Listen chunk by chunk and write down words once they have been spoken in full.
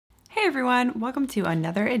everyone, welcome to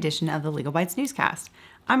another edition of the Legal Bytes Newscast.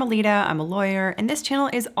 I'm Alyte, I'm a lawyer, and this channel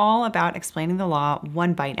is all about explaining the law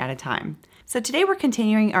one bite at a time. So today we're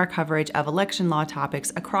continuing our coverage of election law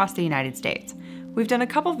topics across the United States. We've done a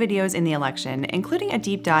couple videos in the election, including a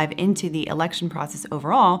deep dive into the election process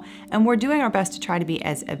overall, and we're doing our best to try to be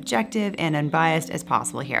as objective and unbiased as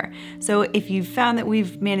possible here. So if you've found that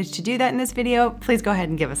we've managed to do that in this video, please go ahead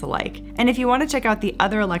and give us a like. And if you want to check out the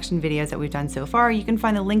other election videos that we've done so far, you can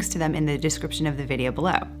find the links to them in the description of the video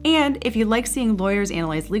below. And if you like seeing lawyers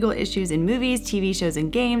analyze legal issues in movies, TV shows,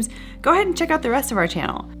 and games, go ahead and check out the rest of our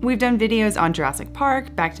channel. We've done videos on Jurassic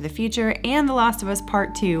Park, Back to the Future, and The Last of Us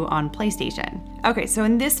Part 2 on PlayStation. Okay, so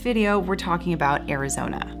in this video, we're talking about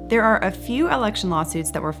Arizona. There are a few election lawsuits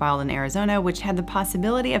that were filed in Arizona which had the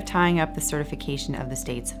possibility of tying up the certification of the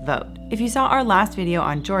state's vote. If you saw our last video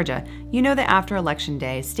on Georgia, you know that after Election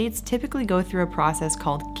Day, states typically go through a process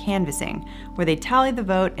called canvassing, where they tally the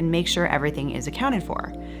vote and make sure everything is accounted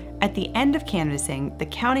for. At the end of canvassing, the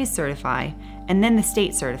counties certify, and then the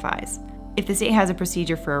state certifies. If the state has a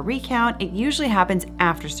procedure for a recount, it usually happens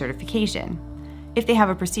after certification. If they have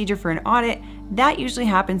a procedure for an audit, that usually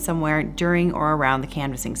happens somewhere during or around the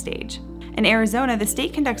canvassing stage. In Arizona, the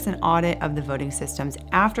state conducts an audit of the voting systems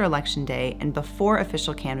after Election Day and before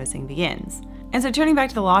official canvassing begins. And so turning back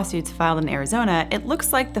to the lawsuits filed in Arizona, it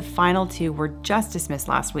looks like the final two were just dismissed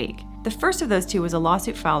last week. The first of those two was a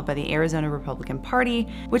lawsuit filed by the Arizona Republican Party,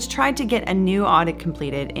 which tried to get a new audit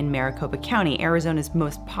completed in Maricopa County, Arizona's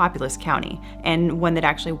most populous county, and one that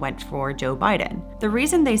actually went for Joe Biden. The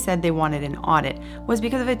reason they said they wanted an audit was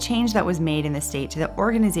because of a change that was made in the state to the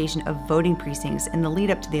organization of voting precincts in the lead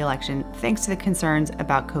up to the election, thanks to the concerns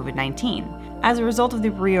about COVID-19. As a result of the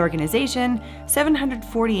reorganization,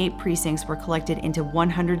 748 precincts were collected into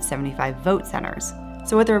 175 vote centers.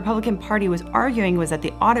 So what the Republican Party was arguing was that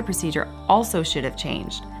the audit procedure also should have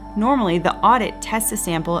changed. Normally, the audit tests a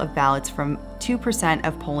sample of ballots from 2%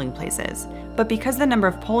 of polling places. But because the number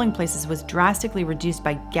of polling places was drastically reduced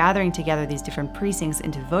by gathering together these different precincts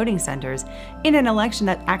into voting centers in an election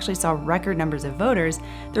that actually saw record numbers of voters,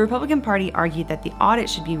 the Republican Party argued that the audit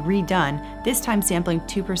should be redone, this time sampling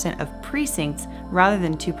 2% of precincts rather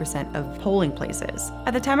than 2% of polling places.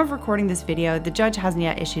 At the time of recording this video, the judge hasn't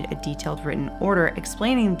yet issued a detailed written order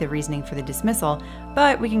explaining the reasoning for the dismissal,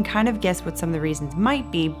 but we can kind of guess what some of the reasons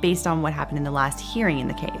might be based on what happened in the last hearing in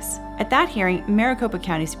the case. At that hearing, Maricopa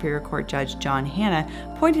County Superior Court Judge John Hanna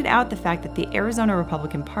pointed out the fact that the Arizona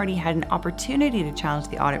Republican Party had an opportunity to challenge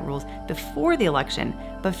the audit rules before the election,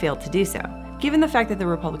 but failed to do so. Given the fact that the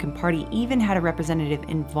Republican Party even had a representative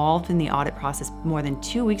involved in the audit process more than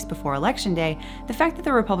 2 weeks before Election Day, the fact that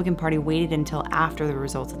the Republican Party waited until after the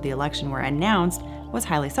results of the election were announced was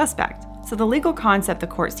highly suspect. So the legal concept the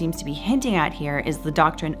court seems to be hinting at here is the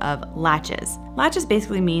doctrine of laches. Laches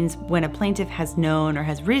basically means when a plaintiff has known or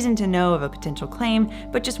has reason to know of a potential claim,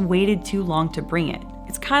 but just waited too long to bring it.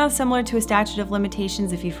 It's kind of similar to a statute of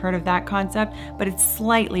limitations if you've heard of that concept, but it's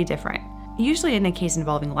slightly different. Usually in a case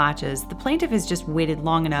involving laches, the plaintiff has just waited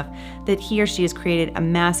long enough that he or she has created a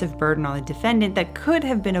massive burden on the defendant that could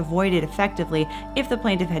have been avoided effectively if the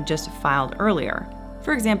plaintiff had just filed earlier.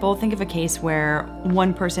 For example, think of a case where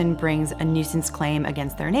one person brings a nuisance claim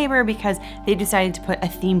against their neighbor because they decided to put a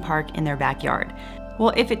theme park in their backyard.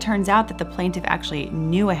 Well, if it turns out that the plaintiff actually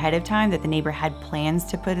knew ahead of time that the neighbor had plans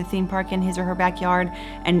to put a theme park in his or her backyard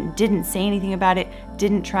and didn't say anything about it,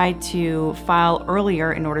 didn't try to file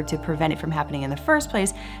earlier in order to prevent it from happening in the first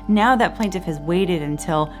place, now that plaintiff has waited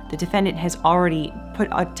until the defendant has already put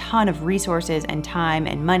a ton of resources and time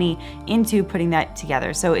and money into putting that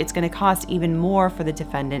together. So it's going to cost even more for the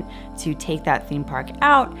defendant to take that theme park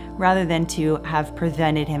out rather than to have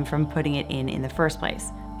prevented him from putting it in the first place,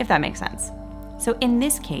 if that makes sense. So in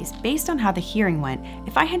this case, based on how the hearing went,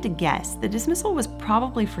 if I had to guess, the dismissal was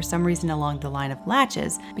probably for some reason along the line of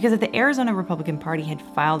laches, because if the Arizona Republican Party had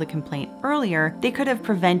filed a complaint earlier, they could have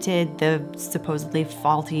prevented the supposedly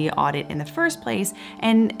faulty audit in the first place,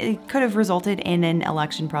 and it could have resulted in an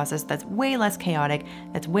election process that's way less chaotic,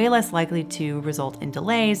 that's way less likely to result in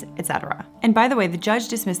delays, etc. And by the way, the judge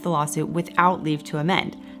dismissed the lawsuit without leave to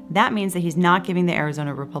amend. That means that he's not giving the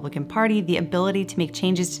Arizona Republican Party the ability to make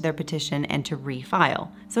changes to their petition and to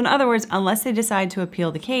refile. So in other words, unless they decide to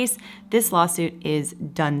appeal the case, this lawsuit is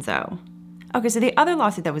donezo. Okay, so the other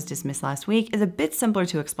lawsuit that was dismissed last week is a bit simpler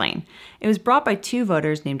to explain. It was brought by two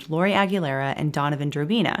voters named Lori Aguilera and Donovan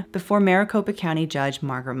Drobina before Maricopa County Judge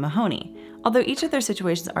Margaret Mahoney. Although each of their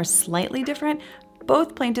situations are slightly different,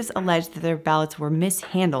 Both plaintiffs alleged that their ballots were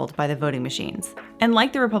mishandled by the voting machines. And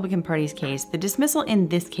like the Republican Party's case, the dismissal in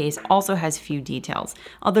this case also has few details,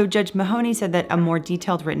 although Judge Mahoney said that a more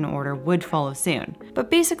detailed written order would follow soon.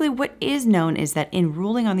 But basically what is known is that in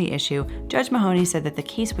ruling on the issue, Judge Mahoney said that the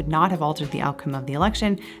case would not have altered the outcome of the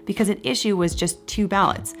election because at issue was just 2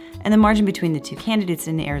 ballots, and the margin between the 2 candidates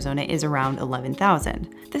in Arizona is around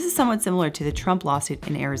 11,000. This is somewhat similar to the Trump lawsuit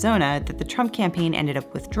in Arizona that the Trump campaign ended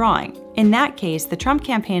up withdrawing. In that case, the Trump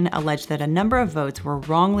campaign alleged that a number of votes were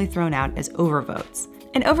wrongly thrown out as overvotes.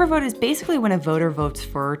 An overvote is basically when a voter votes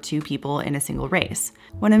for 2 people in a single race.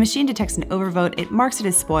 When a machine detects an overvote, it marks it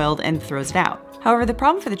as spoiled and throws it out. However, the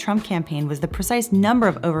problem for the Trump campaign was the precise number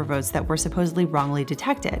of overvotes that were supposedly wrongly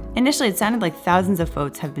detected. Initially, it sounded like thousands of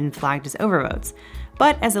votes have been flagged as overvotes.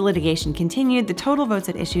 But as the litigation continued, the total votes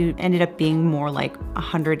at issue ended up being more like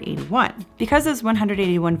 181. Because those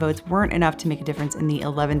 181 votes weren't enough to make a difference in the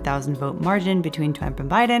 11,000 vote margin between Trump and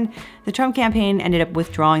Biden, the Trump campaign ended up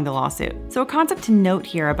withdrawing the lawsuit. So a concept to note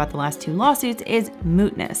here about the last 2 lawsuits is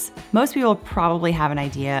mootness. Most people probably have an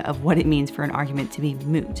idea of what it means for an argument to be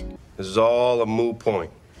moot. This is all a moot point.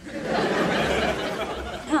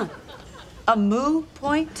 Huh. A moot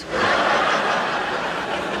point?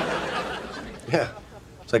 Yeah.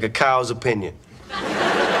 It's like a cow's opinion. You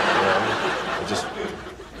know, it just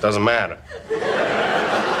doesn't matter.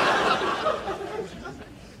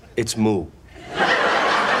 It's moo.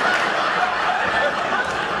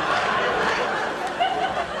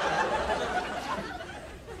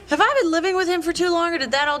 Have I been living with him for too long, or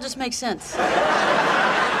did that all just make sense?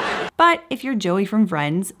 But if you're Joey from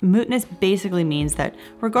Friends, mootness basically means that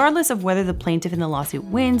regardless of whether the plaintiff in the lawsuit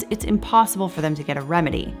wins, it's impossible for them to get a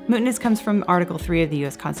remedy. Mootness comes from Article 3 of the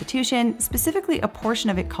US Constitution, specifically a portion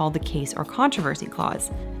of it called the Case or Controversy Clause.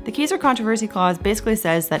 The Case or Controversy Clause basically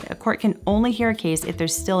says that a court can only hear a case if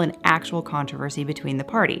there's still an actual controversy between the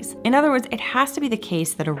parties. In other words, it has to be the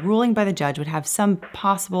case that a ruling by the judge would have some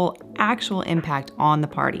possible actual impact on the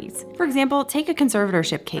parties. For example, take a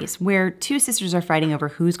conservatorship case where 2 sisters are fighting over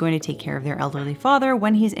who's going to take care of their elderly father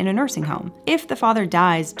when he's in a nursing home. If the father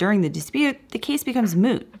dies during the dispute, the case becomes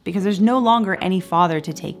moot because there's no longer any father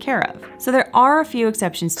to take care of. So there are a few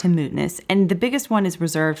exceptions to mootness, and the biggest one is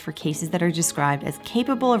reserved for cases that are described as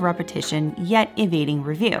capable of repetition yet evading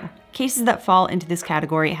review. Cases that fall into this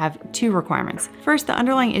category have 2 requirements. First, the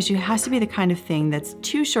underlying issue has to be the kind of thing that's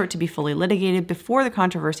too short to be fully litigated before the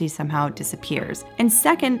controversy somehow disappears. And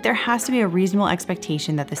second, there has to be a reasonable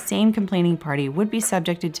expectation that the same complaining party would be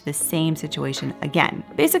subjected to the same situation again.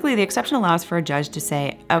 Basically, the exception allows for a judge to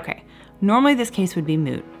say, okay, normally this case would be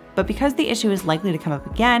moot, but because the issue is likely to come up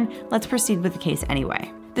again, let's proceed with the case anyway.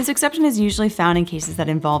 This exception is usually found in cases that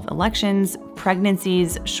involve elections,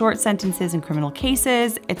 pregnancies, short sentences in criminal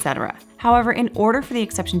cases, etc. However, in order for the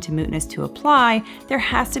exception to mootness to apply, there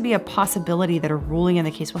has to be a possibility that a ruling in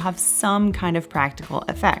the case will have some kind of practical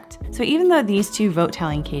effect. So even though these 2 vote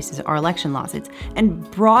tallying cases are election lawsuits and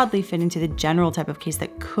broadly fit into the general type of case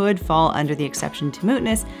that could fall under the exception to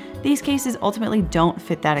mootness, these cases ultimately don't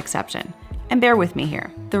fit that exception. And bear with me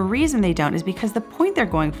here. The reason they don't is because the point they're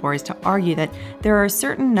going for is to argue that there are a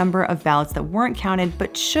certain number of ballots that weren't counted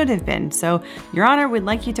but should have been, so Your Honor, we'd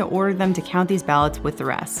like you to order them to count these ballots with the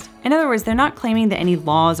rest. In other words, they're not claiming that any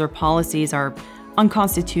laws or policies are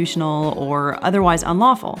unconstitutional or otherwise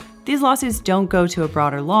unlawful. These lawsuits don't go to a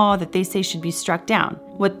broader law that they say should be struck down.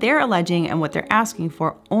 What they're alleging and what they're asking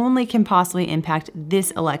for only can possibly impact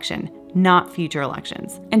this election, not future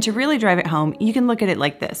elections. And to really drive it home, you can look at it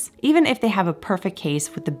like this. Even if they have a perfect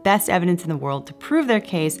case with the best evidence in the world to prove their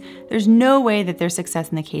case, there's no way that their success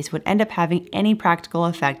in the case would end up having any practical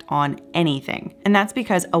effect on anything. And that's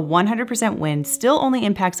because a 100% win still only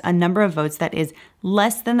impacts a number of votes that is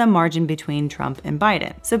less than the margin between Trump and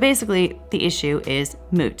Biden. So basically, the issue is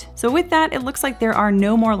moot. So with that, it looks like there are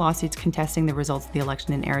no more lawsuits contesting the results of the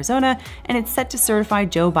election in Arizona, and it's set to certify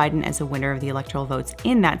Joe Biden as the winner of the electoral votes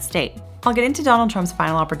in that state. I'll get into Donald Trump's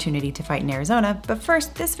final opportunity to fight in Arizona, but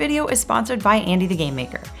first, this video is sponsored by Andy the Game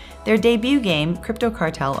Maker. Their debut game, Crypto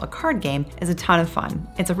Cartel, a card game, is a ton of fun.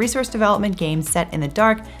 It's a resource development game set in the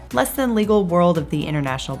dark, less than legal world of the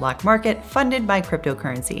international black market, funded by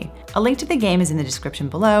cryptocurrency. A link to the game is in the description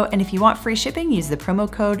below, and if you want free shipping, use the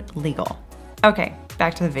promo code LEGAL. Okay,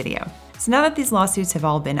 back to the video. So now that these lawsuits have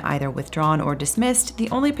all been either withdrawn or dismissed, the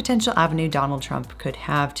only potential avenue Donald Trump could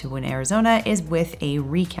have to win Arizona is with a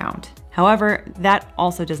recount. However, that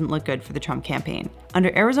also doesn't look good for the Trump campaign.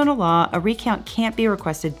 Under Arizona law, a recount can't be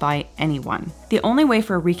requested by anyone. The only way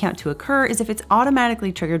for a recount to occur is if it's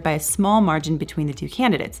automatically triggered by a small margin between the two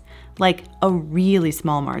candidates, like a really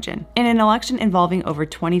small margin. In an election involving over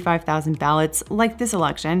 25,000 ballots, like this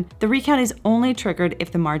election, the recount is only triggered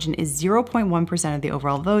if the margin is 0.1% of the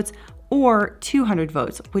overall votes or 200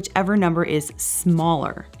 votes, whichever number is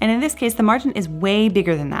smaller. And in this case, the margin is way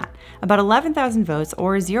bigger than that, about 11,000 votes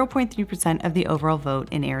or 0.3% of the overall vote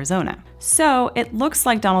in Arizona. So it looks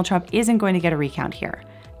like Donald Trump isn't going to get a recount here.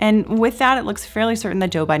 And with that, it looks fairly certain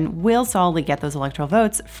that Joe Biden will solidly get those electoral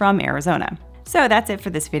votes from Arizona. So that's it for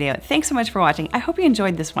this video. Thanks so much for watching. I hope you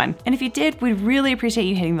enjoyed this one. And if you did, we'd really appreciate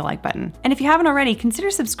you hitting the like button. And if you haven't already, consider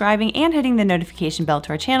subscribing and hitting the notification bell to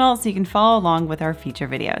our channel so you can follow along with our future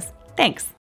videos. Thanks.